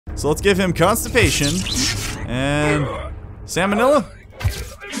So let's give him constipation and salmonella.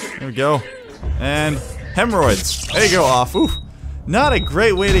 There we go. And hemorrhoids. There you go, off. Oof. Not a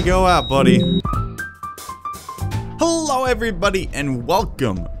great way to go out, buddy. Hello everybody and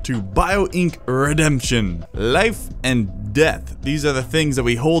welcome to Bio Inc. Redemption. Life and death. These are the things that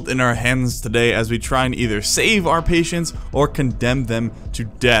we hold in our hands today as we try and either save our patients or condemn them to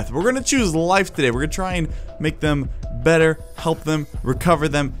death. We're going to choose life today. We're going to try and make them better, help them, recover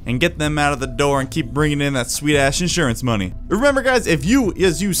them, and get them out of the door and keep bringing in that sweet ass insurance money. Remember guys, if you,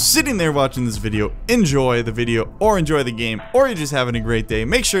 as you sitting there watching this video, enjoy the video or enjoy the game or you're just having a great day,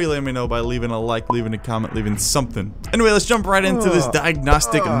 make sure you let me know by leaving a like, leaving a comment, leaving something. Anyway, let's jump right into this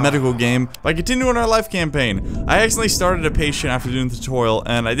diagnostic medical game by continuing our life campaign. I accidentally started a patient after doing the tutorial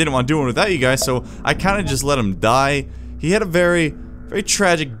and I didn't want to do it without you guys, so I kind of just let him die. He had a very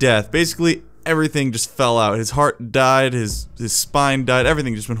tragic death. Basically, everything just fell out. His heart died, his spine died,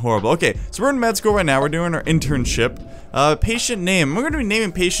 everything just went horrible. Okay, so we're in med school right now. We're doing our internship. Patient name. I'm going to be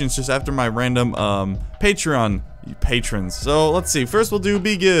naming patients just after my random Patreon patrons. So let's see. First we'll do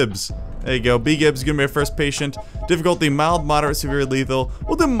B. Gibbs. There you go. B. Gibbs is going to be our first patient. Difficulty mild, moderate, severe, lethal.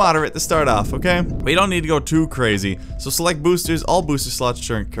 We'll do moderate to start off, okay? We don't need to go too crazy. So select boosters. All booster slots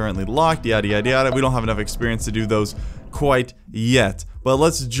are currently locked. Yada yada yada. We don't have enough experience to do those quite yet. But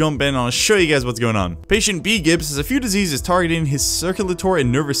let's jump in. I'll show you guys what's going on. Patient B. Gibbs has a few diseases targeting his circulatory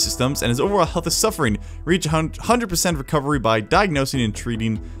and nervous systems, and his overall health is suffering. Reach 100% recovery by diagnosing and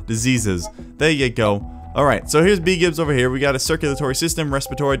treating diseases. There you go. Alright, so here's B. Gibbs over here. We got a circulatory system,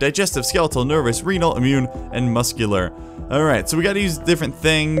 respiratory, digestive, skeletal, nervous, renal, immune, and muscular. Alright, so we gotta use different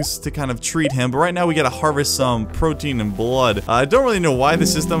things to kind of treat him, but right now we gotta harvest some protein and blood. I don't really know why the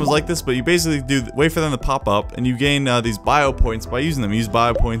system is like this, but you basically do wait for them to pop up, and you gain these bio points by using them. You use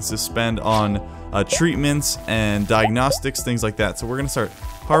bio points to spend on treatments and diagnostics, things like that. So we're gonna start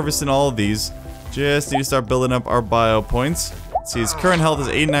harvesting all of these. Just need to start building up our bio points. Let's see, his current health is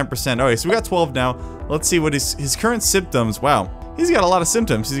 89%. Okay, so we got 12 now. Let's see what his current symptoms. Wow, he's got a lot of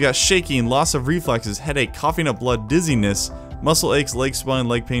symptoms. He's got shaking, loss of reflexes, headache, coughing up blood, dizziness, muscle aches, leg swelling,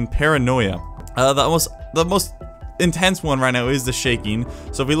 leg pain, paranoia. The most intense one right now is the shaking.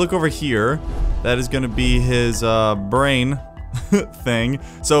 So if we look over here, that is going to be his brain thing.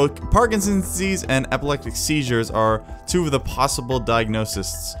 So Parkinson's disease and epileptic seizures are two of the possible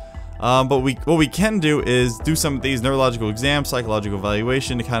diagnoses. But what we can do is do some of these neurological exams, psychological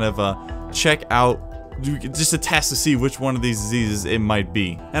evaluation to kind of check out, just a test to see which one of these diseases it might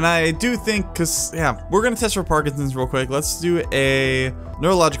be. And I do think, because, yeah, we're going to test for Parkinson's real quick. Let's do a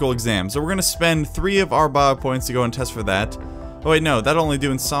neurological exam. So we're going to spend 3 of our bio points to go and test for that. Oh wait, no, that'll only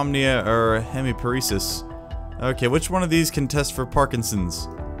do insomnia or hemiparesis. Okay, which one of these can test for Parkinson's?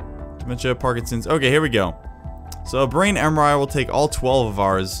 Dementia, Parkinson's. Okay, here we go. So a brain MRI will take all 12 of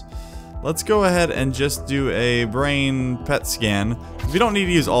ours. Let's go ahead and just do a brain PET scan. We don't need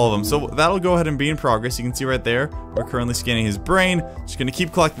to use all of them, so that'll go ahead and be in progress. You can see right there, we're currently scanning his brain. Just gonna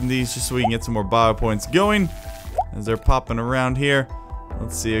keep collecting these just so we can get some more bio points going as they're popping around here.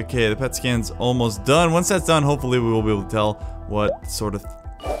 Let's see, okay, the PET scan's almost done. Once that's done, hopefully we will be able to tell what sort of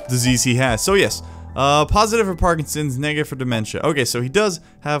disease he has. So yes, positive for Parkinson's, negative for dementia. Okay, so he does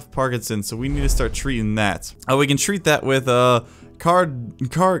have Parkinson's, so we need to start treating that. We can treat that with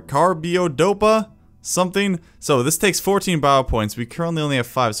carbiodopa something. So this takes 14 bio points. We currently only have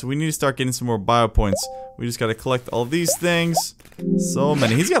 5, so we need to start getting some more bio points. We just gotta collect all these things. So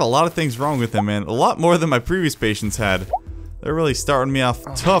many. He's got a lot of things wrong with him, man. A lot more than my previous patients had. They're really starting me off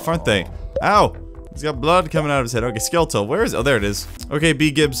tough, aren't they? Ow! He's got blood coming out of his head. Okay, skeletal. Where is it? Oh, there it is. Okay,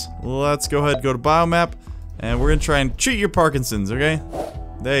 B. Gibbs. Let's go ahead and go to biomap. And we're gonna try and treat your Parkinson's, okay?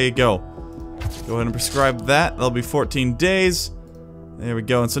 There you go. Go ahead and prescribe that. That'll be 14 days. There we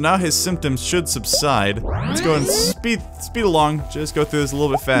go. And so now his symptoms should subside. Let's go and speed along. Just go through this a little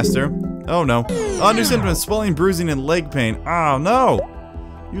bit faster. Oh no. Oh, new symptoms: swelling, bruising, and leg pain. Oh no!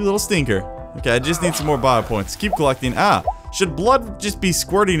 You little stinker. Okay, I just need some more bio points. Keep collecting. Should blood just be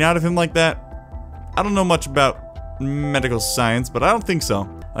squirting out of him like that? I don't know much about medical science, but I don't think so.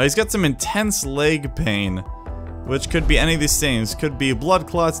 He's got some intense leg pain, which could be any of these things. Could be blood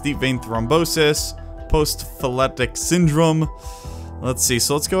clots, deep vein thrombosis, post-phalantic syndrome. Let's see,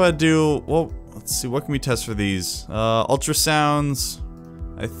 so let's go ahead and do, well, let's see, what can we test for these? Ultrasounds.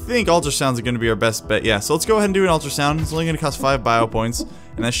 I think ultrasounds are going to be our best bet. Yeah, so let's go ahead and do an ultrasound. It's only going to cost 5 bio points,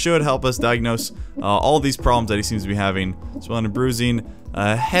 and that should help us diagnose all these problems that he seems to be having. Swelling and bruising,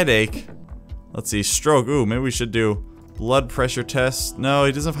 headache. Let's see, stroke. Ooh, maybe we should do blood pressure test. No,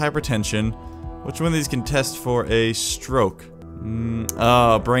 he doesn't have hypertension. Which one of these can test for a stroke?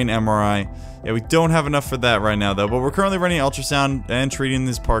 Brain MRI. Yeah, we don't have enough for that right now, though. But we're currently running ultrasound and treating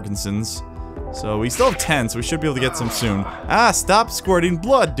this Parkinson's. So we still have 10, so we should be able to get some soon. Ah, stop squirting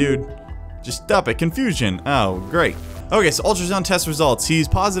blood, dude. Just stop it. Confusion. Oh, great. Okay, so ultrasound test results. He's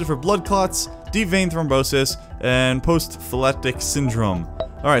positive for blood clots, deep vein thrombosis, and post-phaletic syndrome.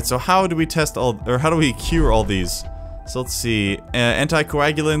 Alright, so how do we test all, or how do we cure all these? So let's see.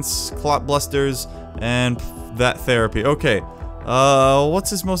 Anticoagulants, clot busters, and that therapy. Okay. What's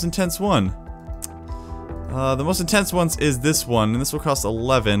his most intense one? The most intense ones is this one, and this will cost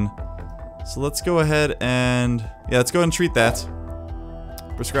 11. So let's go ahead and... yeah, let's go ahead and treat that.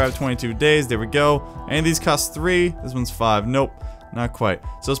 Prescribed 22 days, there we go. Any of these cost 3, this one's 5. Nope, not quite.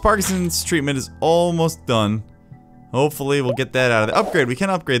 So his Parkinson's treatment is almost done. Hopefully we'll get that out of the upgrade. We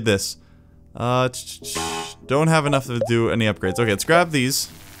can upgrade this. Don't have enough to do any upgrades. Okay, let's grab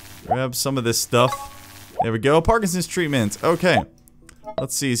these. Grab some of this stuff. There we go. Parkinson's treatment. Okay.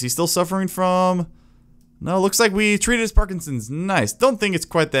 Let's see. Is he still suffering from... no, looks like we treated his Parkinson's. Nice. Don't think it's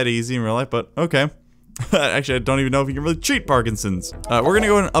quite that easy in real life, but okay. Actually, I don't even know if you can really treat Parkinson's. We're gonna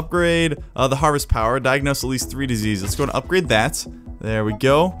go and upgrade the Harvest Power. Diagnose at least 3 diseases. Let's go and upgrade that. There we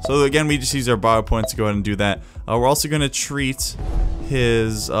go. So again, we just use our bio points to go ahead and do that. We're also gonna treat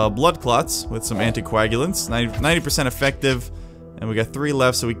his blood clots with some anticoagulants. 90% effective. And we got 3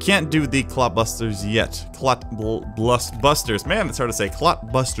 left, so we can't do the clot busters yet. Busters. Man, it's hard to say.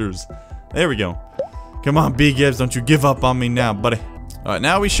 Clot busters. There we go. Come on, B. Gibbs, don't you give up on me now, buddy. Alright,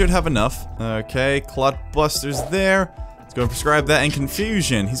 now we should have enough. Okay, clot busters there. Let's go and prescribe that. And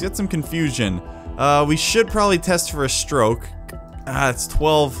confusion. He's got some confusion. We should probably test for a stroke. It's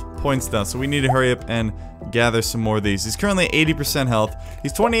 12 points down, so we need to hurry up and gather some more of these. He's currently 80% health.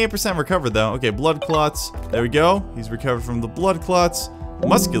 He's 28% recovered, though. Okay, blood clots. There we go. He's recovered from the blood clots.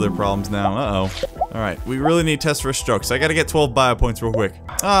 Muscular problems now. Uh-oh. Alright, we really need to test for a stroke, so I gotta get 12 bio points real quick.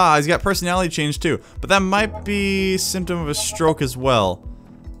 Ah, he's got personality change too. But that might be a symptom of a stroke as well.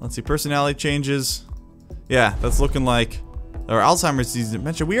 Let's see, personality changes. Yeah, that's looking like... or Alzheimer's disease,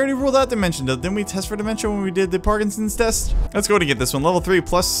 dementia. We already ruled out dementia, didn't we test for dementia when we did the Parkinson's test? Let's go to get this one. Level 3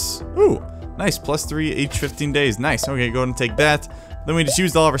 plus... ooh, nice. Plus 3 each 15 days. Nice. Okay, go ahead and take that. Then we just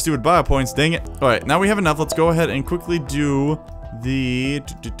used all of our stupid bio points. Dang it. Alright, now we have enough. Let's go ahead and quickly do... the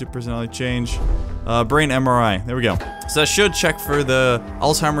personality change, brain MRI. There we go. So that should check for the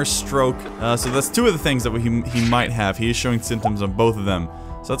Alzheimer's, stroke. So that's 2 of the things that he might have. He is showing symptoms on both of them.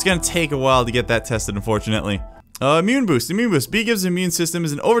 So it's gonna take a while to get that tested, unfortunately. Immune boost. Immune boost. B gives the immune system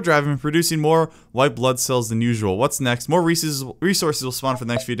is in overdrive and producing more white blood cells than usual. What's next? More resources will spawn for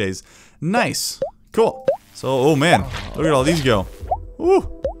the next few days. Nice. Cool. So, oh man, look at all these go.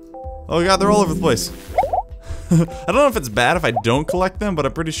 Woo. Oh god, they're all over the place. I don't know if it's bad if I don't collect them, but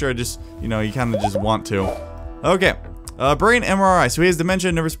I'm pretty sure just, you know, you kind of just want to. Okay. Brain MRI. So he has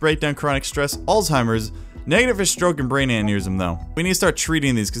dementia, nervous breakdown, chronic stress, Alzheimer's, negative for stroke, and brain aneurysm, though. We need to start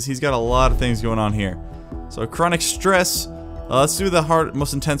treating these because he's got a lot of things going on here. So chronic stress. Let's do the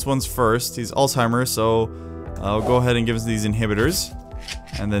most intense ones first. He's Alzheimer's, so I'll go ahead and give us these inhibitors.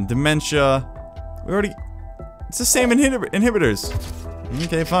 And then dementia. We already... it's the same inhibitors.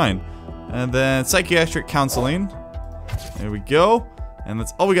 Okay, fine. And then psychiatric counseling. There we go. And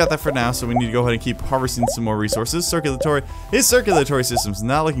that's all we got that for now, so we need to go ahead and keep harvesting some more resources. Circulatory. His circulatory system's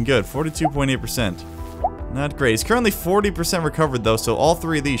not looking good. 42.8%. Not great. He's currently 40% recovered, though, so all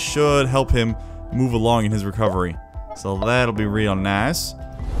 3 of these should help him move along in his recovery. So that'll be real nice.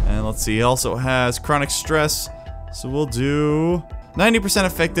 And let's see, he also has chronic stress, so we'll do 90%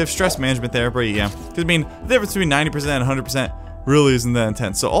 effective stress management therapy, yeah. Because, I mean, the difference between 90% and 100% really isn't that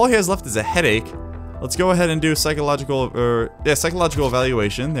intense. So all he has left is a headache. Let's go ahead and do psychological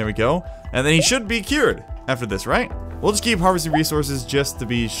evaluation. There we go. And then he should be cured after this, right? We'll just keep harvesting resources just to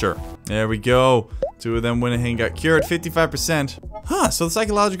be sure. There we go. 2 of them went ahead and got cured. 55%. Huh, so the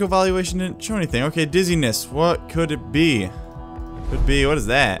psychological evaluation didn't show anything. Okay, dizziness. What could it be? Could be, what is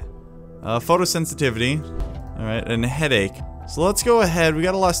that? Photosensitivity. Alright, and a headache. So let's go ahead. We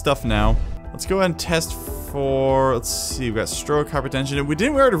got a lot of stuff now. Let's go ahead and test for, let's see, we've got stroke, hypertension. We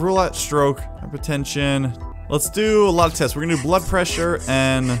already rule out stroke, hypertension. Let's do a lot of tests. We're gonna do blood pressure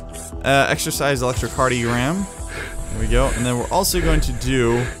and exercise electrocardiogram. There we go. And then we're also going to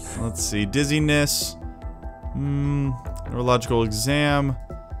do, let's see, dizziness, neurological exam,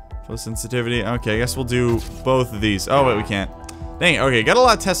 photosensitivity. Okay, I guess we'll do both of these. Oh wait, we can't. Dang it. Okay, got a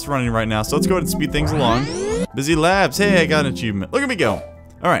lot of tests running right now, so let's go ahead and speed things along. Busy labs. Hey, I got an achievement. Look at me go.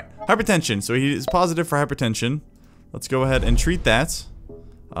 Alright, hypertension. So he is positive for hypertension. Let's go ahead and treat that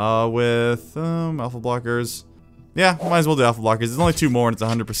with alpha blockers. Yeah, might as well do alpha blockers. There's only 2 more and it's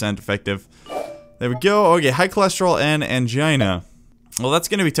 100% effective. There we go. Okay, high cholesterol and angina. Well, that's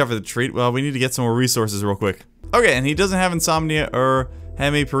gonna be tougher to treat. Well, we need to get some more resources real quick. Okay, and he doesn't have insomnia or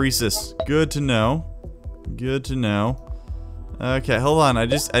hemiparesis. Good to know. Good to know. Okay, hold on. I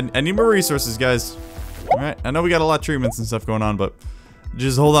need more resources, guys. Alright, I know we got a lot of treatments and stuff going on, but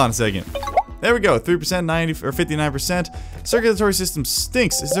just hold on a second. There we go. 3%, 90, or 59%. Circulatory system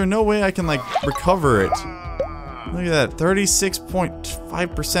stinks. Is there no way I can, like, recover it? Look at that.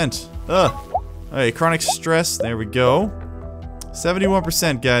 36.5%. Ugh. Okay, chronic stress. There we go.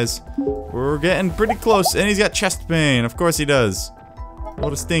 71%, guys. We're getting pretty close. And he's got chest pain. Of course he does.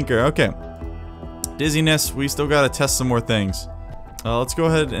 What a stinker. Okay. Dizziness. We still gotta test some more things. Let's go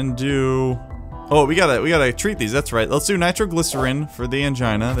ahead and do... Oh, we gotta treat these. That's right. Let's do nitroglycerin for the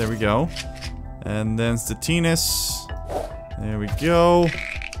angina. There we go. And then statinus. There we go.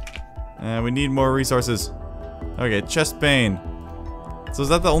 And we need more resources. Okay, chest pain. So is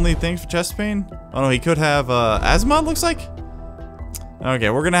that the only thing for chest pain? Oh no, he could have asthma, it looks like? Okay,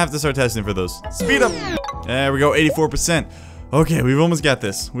 we're gonna have to start testing for those. Speed up! There we go, 84%. Okay, we've almost got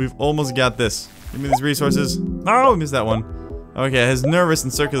this. We've almost got this. Give me these resources. Oh, I missed that one. Okay, his nervous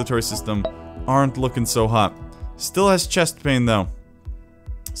and circulatory system aren't looking so hot. Still has chest pain though.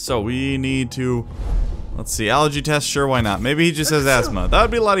 So we need to... Let's see, allergy test, sure, why not? Maybe he just has asthma. That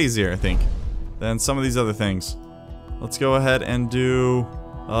would be a lot easier, I think, than some of these other things. Let's go ahead and do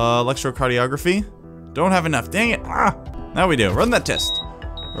electrocardiography. Don't have enough, dang it. Ah! Now we do. Run that test.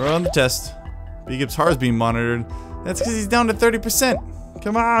 Run the test. B. Gibbs' heart is being monitored. That's because he's down to 30%.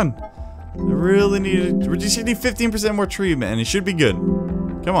 Come on. I really need... We just need 15% more treatment and he should be good.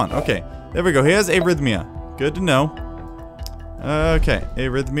 Come on, okay. There we go. He has arrhythmia. Good to know. Okay,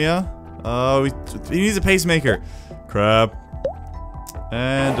 arrhythmia. Oh, he needs a pacemaker. Crap.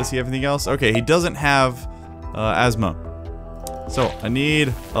 And does he have anything else? Okay, he doesn't have asthma. So, I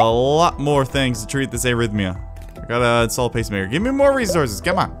need a lot more things to treat this arrhythmia. I gotta install a pacemaker. Give me more resources,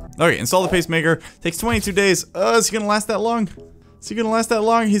 come on. Okay, install the pacemaker. Takes 22 days. Is he gonna last that long? Is he gonna last that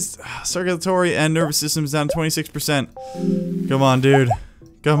long? His circulatory and nervous system's down 26%. Come on, dude.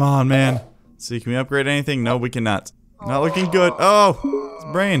 Come on, man. Let's see, can we upgrade anything? No, we cannot. Not looking good. Oh, his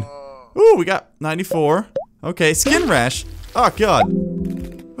brain. Ooh, we got 94. Okay, skin rash. Oh, God.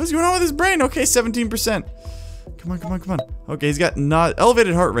 What's going on with his brain? Okay, 17%. Come on, come on, come on. Okay, he's got not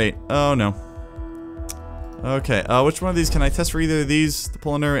elevated heart rate. Oh, no. Okay, which one of these can I test for either of these? The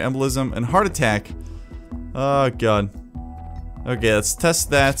pulmonary embolism and heart attack. Oh, God. Okay, let's test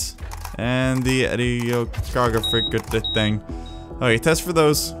that. And the echocardiographic thing. Okay, test for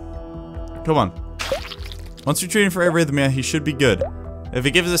those. Come on. Once you're treating for arrhythmia, he should be good. If he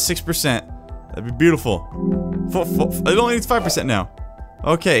gives us 6%, that'd be beautiful. It only needs 5% now.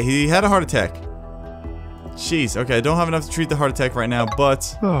 Okay, he had a heart attack. Jeez, okay, I don't have enough to treat the heart attack right now,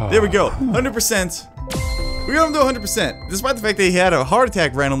 but there we go, 100%. We got him to 100%, despite the fact that he had a heart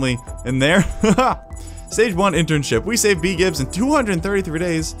attack randomly in there. Stage 1 internship. We saved B. Gibbs in 233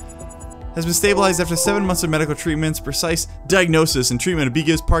 days. Has been stabilized after 7 months of medical treatments. Precise diagnosis and treatment of B.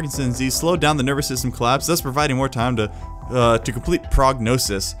 Gibbs' Parkinson's disease slowed down the nervous system collapse, thus providing more time to complete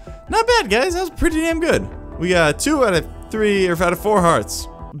prognosis. Not bad, guys. That was pretty damn good. We got 2 out of 3 or out of 4 hearts.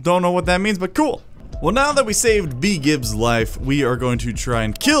 Don't know what that means, but cool. Well, now that we saved B. Gibbs' life, we are going to try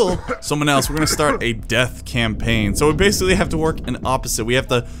and kill someone else. We're going to start a death campaign. So we basically have to work an opposite. We have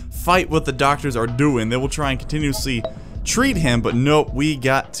to fight what the doctors are doing. They will try and continuously treat him, but nope, we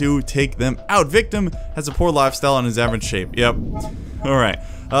got to take them out. Victim has a poor lifestyle and is average shape. Yep. Alright.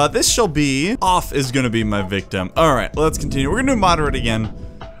 This shall be... Off is going to be my victim. Alright, let's continue. We're going to do moderate again.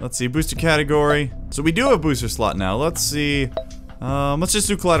 Let's see, booster category. So we do have a booster slot now. Let's see... let's just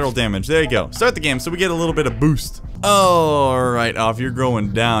do collateral damage. There you go. Start the game so we get a little bit of boost. Alright, Off, you're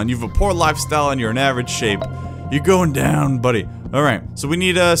going down. You have a poor lifestyle and you're in average shape. You're going down, buddy. Alright, so we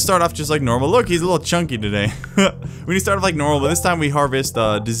need to start off just like normal. Look, he's a little chunky today. We need to start off like normal, but this time we harvest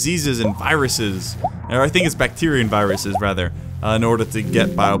diseases and viruses. Or I think it's bacteria and viruses, rather, in order to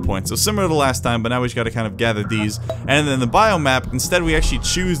get bio points. So similar to last time, but now we just gotta kind of gather these. And then the bio map, instead we actually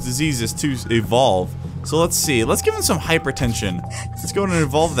choose diseases to evolve. So let's see, let's give him some hypertension. Let's go ahead and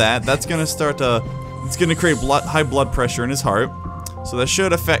evolve that. That's gonna start it's gonna create high blood pressure in his heart. So that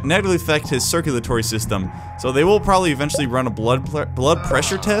should negatively affect his circulatory system. So they will probably eventually run a blood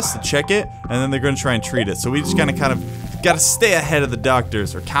pressure test to check it, and then they're going to try and treat it. So we just kind of got to stay ahead of the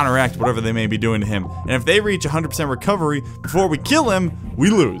doctors or counteract whatever they may be doing to him. And if they reach 100% recovery before we kill him,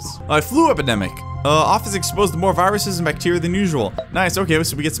 we lose. Flu epidemic. Off is exposed to more viruses and bacteria than usual. Nice, okay,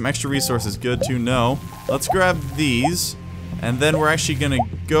 so we get some extra resources. Good to know. Let's grab these. And then we're actually gonna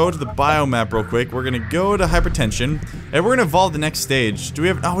go to the biomap real quick. We're gonna go to hypertension, and we're gonna evolve the next stage. Do we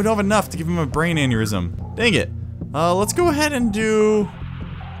have? Oh, we don't have enough to give him a brain aneurysm. Dang it. Let's go ahead and do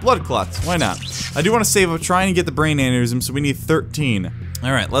blood clots. Why not? I do want to save up trying to get the brain aneurysm, so we need 13.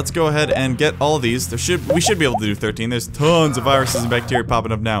 All right, let's go ahead and get all of these. We should be able to do 13. There's tons of viruses and bacteria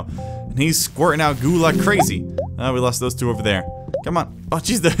popping up now, and he's squirting out goo like crazy. We lost those 2 over there. Come on. Oh,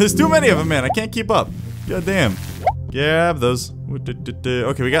 jeez, there's too many of them, man. I can't keep up. God damn. Grab those.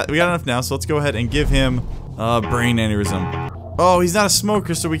 Okay, we got enough now, so let's go ahead and give him brain aneurysm. Oh, he's not a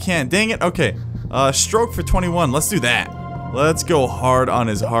smoker, so we can't. Dang it. Okay. Stroke for 21. Let's do that. Let's go hard on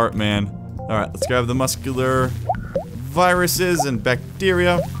his heart, man. Alright, let's grab the muscular viruses and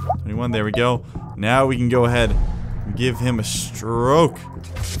bacteria. 21, there we go. Now we can go ahead and give him a stroke.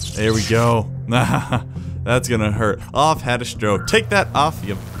 There we go. That's gonna hurt. Off had a stroke. Take that off,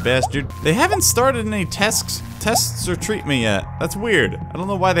 you bastard. They haven't started any tests or treatment yet. That's weird. I don't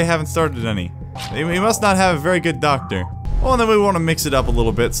know why they haven't started any. He must not have a very good doctor. Oh, and then we want to mix it up a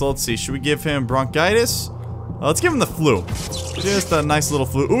little bit. So let's see. Should we give him bronchitis? Let's give him the flu. Just a nice little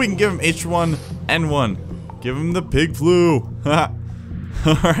flu. Ooh, we can give him H1N1. Give him the pig flu.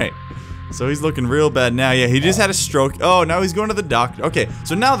 Alright. So he's looking real bad now. Yeah, he just had a stroke. Oh, now he's going to the doctor. Okay,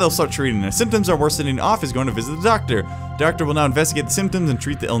 so now they'll start treating it. Symptoms are worsening. Off is going to visit the doctor. Doctor will now investigate the symptoms and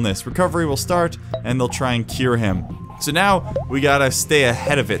treat the illness. Recovery will start, and they'll try and cure him. So now we gotta stay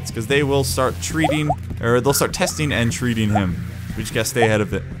ahead of it, because they will start treating, or they'll start testing and treating him. We just gotta stay ahead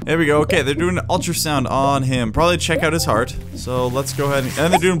of it. There we go. Okay, they're doing an ultrasound on him. Probably check out his heart. So let's go ahead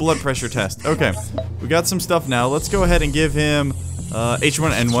and they're doing a blood pressure test. Okay, we got some stuff now. Let's go ahead and give him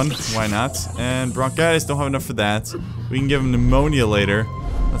H1N1. Why not? And bronchitis. Don't have enough for that. We can give him pneumonia later.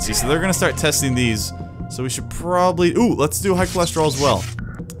 Let's see. So they're gonna start testing these. So we should probably. Ooh, let's do high cholesterol as well.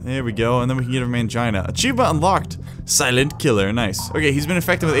 There we go. And then we can give him angina. Achievement unlocked. Silent killer. Nice. Okay, he's been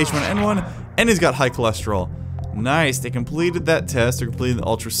infected with H1N1 and he's got high cholesterol. Nice, they completed that test, they completed the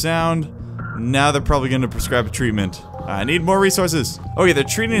ultrasound. Now they're probably going to prescribe a treatment. I need more resources. Okay, they're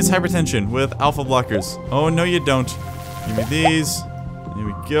treating his hypertension with alpha blockers. Oh, no you don't. Give me these. Here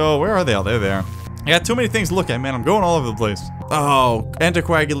we go. Where are they all? There they are. I got too many things to look at, man. I'm going all over the place. Oh,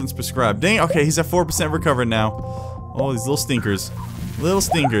 anticoagulants prescribed. Dang, okay, he's at 4% recovered now. Oh, these little stinkers. Little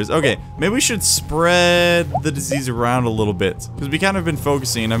stinkers. Okay, maybe we should spread the disease around a little bit. Because we kind of been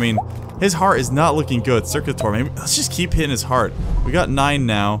focusing. I mean, his heart is not looking good. Circulatory. Maybe let's just keep hitting his heart. We got 9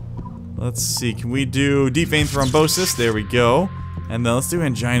 now. Let's see. Can we do deep vein thrombosis? There we go. And then let's do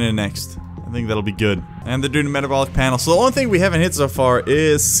angina next. I think that'll be good. And they're doing a metabolic panel. So the only thing we haven't hit so far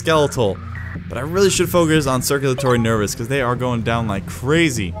is skeletal. But I really should focus on circulatory nervous because they are going down like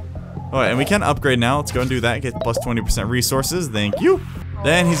crazy. Alright, and we can upgrade now. Let's go and do that. Get plus 20% resources. Thank you.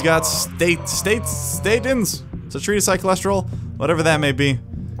 Then he's got statins. So treat his high cholesterol, whatever that may be.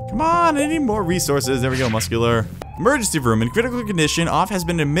 Come on, I need more resources. There we go, muscular. Emergency room. In critical condition, Off has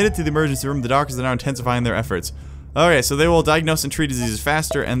been admitted to the emergency room. The doctors are now intensifying their efforts. Okay, so they will diagnose and treat diseases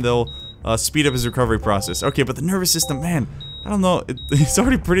faster, and they'll speed up his recovery process. Okay, but the nervous system, man, I don't know. It's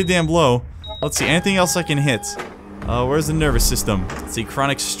already pretty damn low. Let's see, anything else I can hit? Where's the nervous system? Let's see,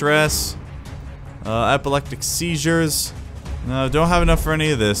 chronic stress, epileptic seizures. No, don't have enough for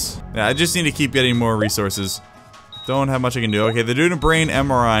any of this. Yeah, I just need to keep getting more resources. Don't have much I can do. Okay, they're doing a brain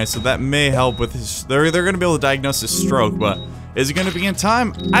MRI, so that may help with his. They're gonna be able to diagnose his stroke, but is it gonna be in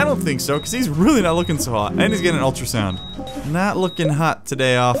time? I don't think so, because he's really not looking so hot. And he's getting an ultrasound. Not looking hot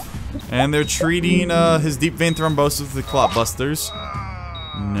today, Off. And they're treating his deep vein thrombosis with the clot busters.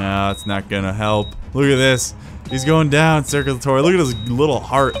 No, it's not gonna help. Look at this. He's going down circulatory. Look at his little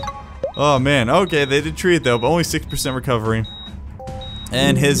heart. Oh man, okay, they did treat it though, but only 6% recovery.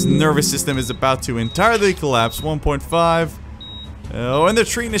 And his nervous system is about to entirely collapse, 1.5. Oh, and they're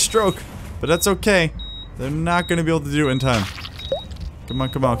treating a stroke, but that's okay. They're not going to be able to do it in time. Come on,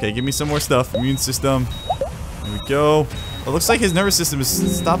 come on, okay, give me some more stuff. Immune system. There we go. It looks like his nervous system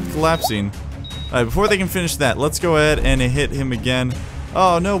has stopped collapsing. Alright, before they can finish that, let's go ahead and hit him again.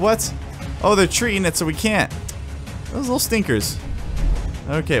 Oh, no, what? Oh, they're treating it, so we can't. Those little stinkers.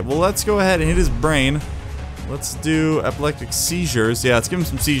 Okay, well, let's go ahead and hit his brain. Let's do epileptic seizures. Yeah, let's give him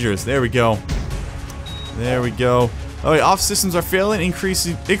some seizures. There we go. There we go. Oh, yeah, Off systems are failing.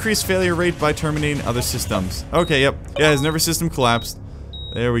 Increase failure rate by terminating other systems. Okay, yep. Yeah, his nervous system collapsed.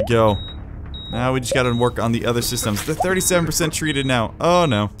 There we go. Now we just gotta work on the other systems. They're 37% treated now. Oh,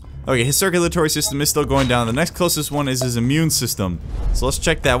 no. Okay, his circulatory system is still going down. The next closest one is his immune system. So let's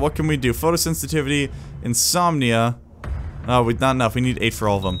check that. What can we do? Photosensitivity, insomnia. Oh, not enough. We need 8 for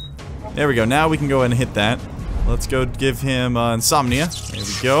all of them. There we go. Now we can go ahead and hit that. Let's go give him insomnia. There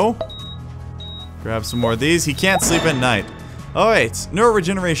we go. Grab some more of these. He can't sleep at night. Alright,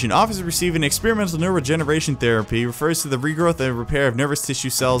 neuroregeneration. Officers receiving experimental neuroregeneration therapy refers to the regrowth and repair of nervous tissue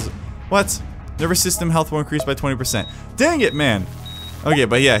cells. What? Nervous system health will increase by 20%. Dang it, man! Okay,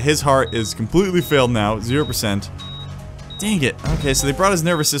 but yeah, his heart is completely failed now, 0%. Dang it. Okay, so they brought his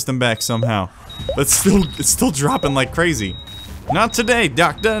nervous system back somehow. But it's still dropping like crazy. Not today,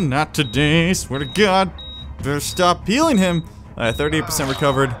 doctor, not today, swear to God. Better stop healing him. 38%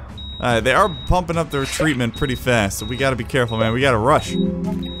 recovered. They are pumping up their treatment pretty fast, so we gotta be careful, man. We gotta rush.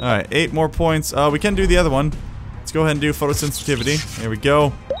 Alright, 8 more points. We can do the other one. Let's go ahead and do photosensitivity. There we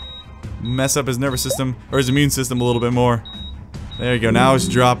go. Mess up his nervous system, or his immune system a little bit more. There you go, now it's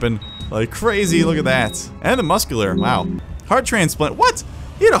dropping like crazy, look at that. And the muscular, wow. Heart transplant, what?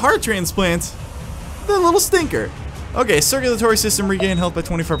 He had a heart transplant? The little stinker. Okay, circulatory system regain health by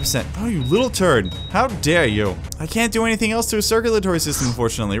 24%. Oh, you little turd. How dare you? I can't do anything else to a circulatory system,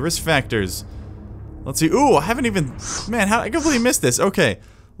 unfortunately. Risk factors. Let's see. Ooh, I haven't even... Man, I completely missed this. Okay,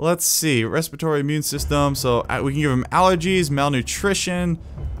 let's see. Respiratory immune system. So, we can give him allergies, malnutrition,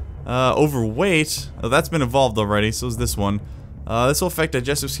 overweight. Oh, that's been evolved already. So is this one. This will affect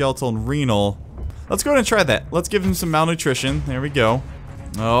digestive, skeletal, and renal. Let's go ahead and try that. Let's give him some malnutrition. There we go.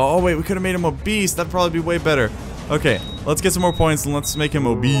 Oh, wait, we could have made him obese. That'd probably be way better. Okay, let's get some more points and let's make him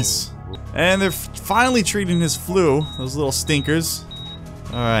obese. And they're finally treating his flu, those little stinkers.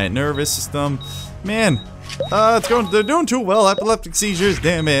 Alright, nervous system. Man, they're doing too well. Epileptic seizures,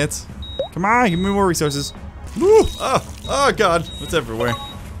 damn it. Come on, give me more resources. Woo! Oh God, it's everywhere.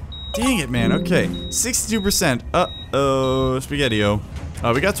 Dang it, man. Okay, 62%. Uh-oh, spaghetti-o.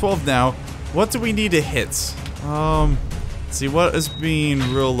 We got 12 now. What do we need to hit? Let's see, what is being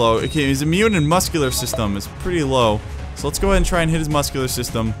real low? Okay, his immune and muscular system is pretty low. So let's go ahead and try and hit his muscular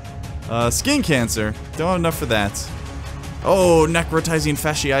system. Skin cancer. Don't have enough for that. Oh, necrotizing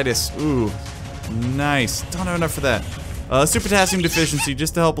fasciitis. Ooh, nice. Don't have enough for that. Super potassium deficiency,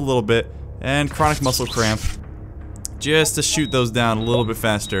 just to help a little bit. And chronic muscle cramp. Just to shoot those down a little bit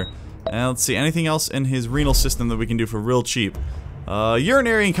faster. And let's see, anything else in his renal system that we can do for real cheap?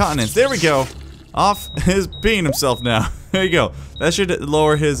 Urinary incontinence. There we go. Off his peeing himself now. There you go. That should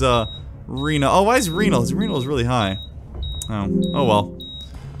lower his renal. Oh, why is renal? His renal is really high. Oh well.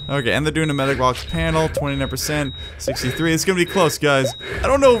 Okay, and they're doing a metabolic panel, 29%, 63. It's gonna be close, guys. I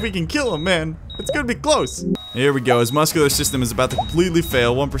don't know if we can kill him, man. It's gonna be close. Here we go. His muscular system is about to completely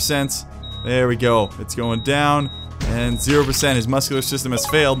fail. 1%. There we go. It's going down. And 0%. His muscular system has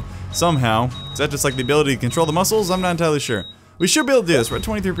failed somehow. Is that just like the ability to control the muscles? I'm not entirely sure. We should be able to do this. We're at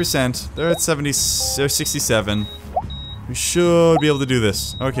 23%. They're at 67. We should be able to do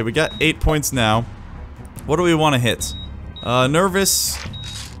this. Okay, we got 8 points now. What do we want to hit? Nervous.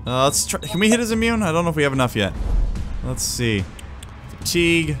 Let's try. Can we hit his immune? I don't know if we have enough yet. Let's see.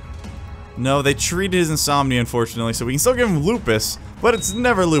 Fatigue. No, they treated his insomnia, unfortunately, so we can still give him lupus, but it's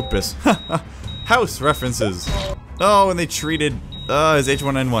never lupus. House references. Oh, and they treated his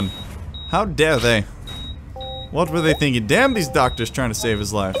H1N1. How dare they? What were they thinking? Damn these doctors trying to save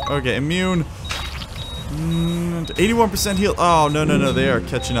his life. Okay, immune. 81% heal. Oh, no. They are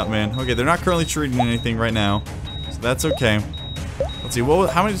catching up, man. Okay, they're not currently treating anything right now. So that's okay. Let's see.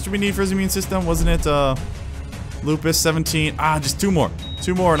 How many do we need for his immune system? Wasn't it, lupus 17? Ah, just 2 more.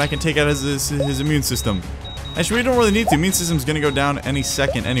 2 more and I can take out his immune system. Actually, we don't really need to. Immune system's gonna go down any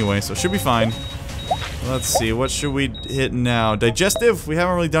second anyway, so it should be fine. Let's see. What should we hit now? Digestive? We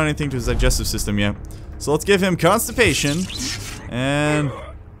haven't really done anything to his digestive system yet. So let's give him constipation and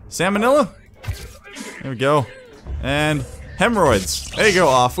salmonella. There we go. And hemorrhoids. There you go,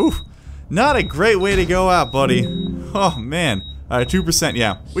 off. Ooh, not a great way to go out, buddy. Oh, man. Alright, 2%.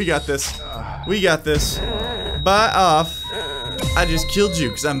 Yeah, we got this. We got this. Bye off. I just killed you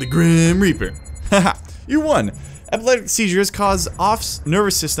because I'm the Grim Reaper. Haha, you won. Epileptic seizures cause Off's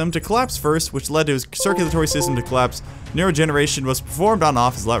nervous system to collapse first, which led to his circulatory system to collapse. Neurogeneration was performed on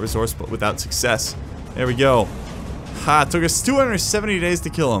Off's last resource, but without success. There we go. Ha, it took us 270 days to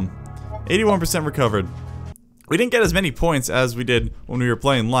kill him. 81% recovered. We didn't get as many points as we did when we were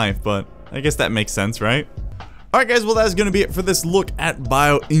playing life, but I guess that makes sense, right? Alright guys, well that is going to be it for this look at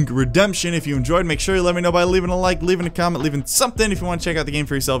BioInk Redemption. If you enjoyed, make sure you let me know by leaving a like, leaving a comment, leaving something. If you want to check out the game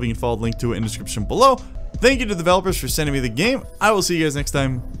for yourself, you can follow the link to it in the description below. Thank you to the developers for sending me the game. I will see you guys next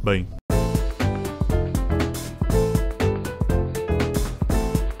time. Bye.